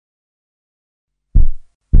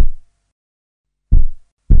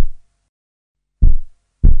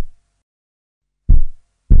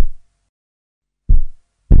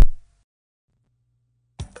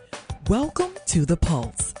Welcome to The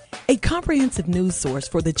Pulse, a comprehensive news source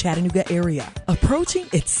for the Chattanooga area. Approaching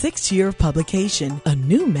its 6th year of publication, a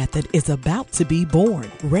new method is about to be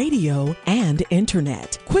born: radio and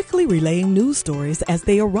internet, quickly relaying news stories as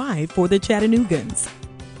they arrive for the Chattanoogans.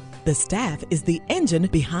 The staff is the engine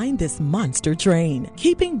behind this monster train,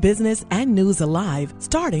 keeping business and news alive,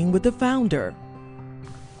 starting with the founder.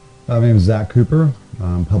 My name is Zach Cooper.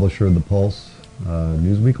 I'm publisher of The Pulse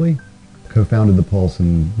News Weekly. Co-founded The Pulse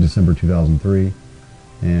in December 2003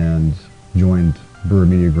 and joined Brewer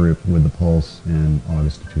Media Group with The Pulse in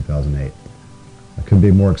August of 2008. I couldn't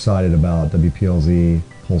be more excited about WPLZ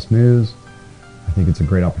Pulse News. I think it's a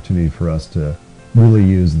great opportunity for us to really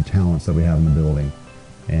use the talents that we have in the building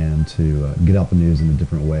and to get out the news in a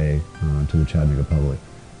different way to the Chattanooga public.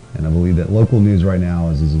 And I believe that local news right now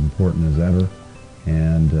is as important as ever,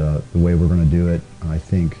 and the way we're going to do it, I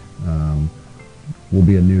think, will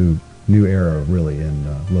be a new era really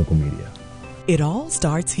in local media. It all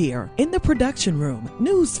starts here in the production room.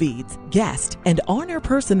 News feeds, guests, and on-air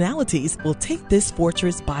personalities will take this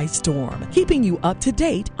fortress by storm, keeping you up to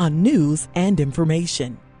date on news and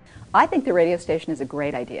information. I think the radio station is a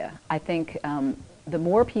great idea. I think the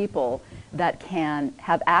more people that can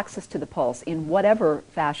have access to the Pulse in whatever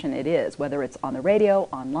fashion it is, whether it's on the radio,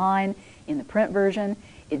 online, in the print version,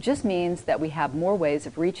 it just means that we have more ways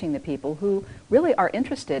of reaching the people who really are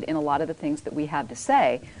interested in a lot of the things that we have to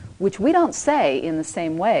say, which we don't say in the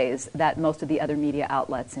same ways that most of the other media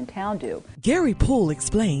outlets in town do. Gary Poole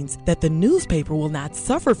explains that the newspaper will not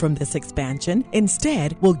suffer from this expansion,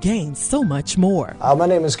 instead will gain so much more. My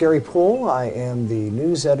name is Gary Poole. I am the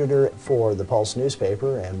news editor for the Pulse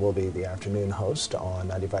newspaper and will be the afternoon host on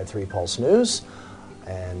 95.3 Pulse News.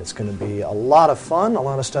 And it's going to be a lot of fun, a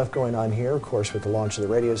lot of stuff going on here, of course, with the launch of the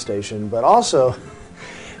radio station, but also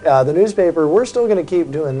the newspaper, we're still going to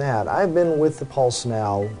keep doing that. I've been with the Pulse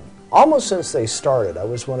now almost since they started. I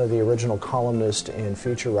was one of the original columnists and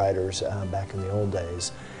feature writers back in the old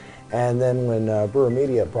days. And then when Brewer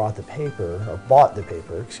Media bought the paper,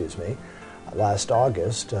 last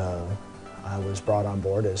August, I was brought on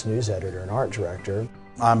board as news editor and art director.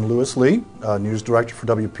 I'm Lewis Lee, news director for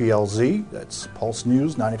WPLZ. That's Pulse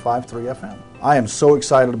News 95.3 FM. I am so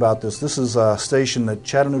excited about this. This is a station that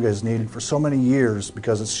Chattanooga has needed for so many years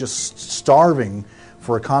because it's just starving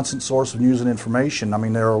for a constant source of news and information. I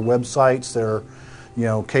mean, there are websites, there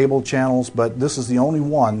are cable channels, but this is the only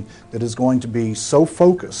one that is going to be so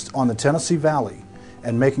focused on the Tennessee Valley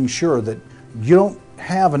and making sure that you don't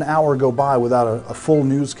have an hour go by without a full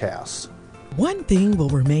newscast. One thing will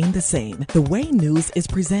remain the same: the way news is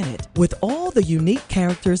presented. With all the unique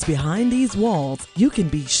characters behind these walls, you can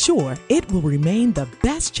be sure it will remain the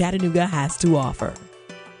best Chattanooga has to offer.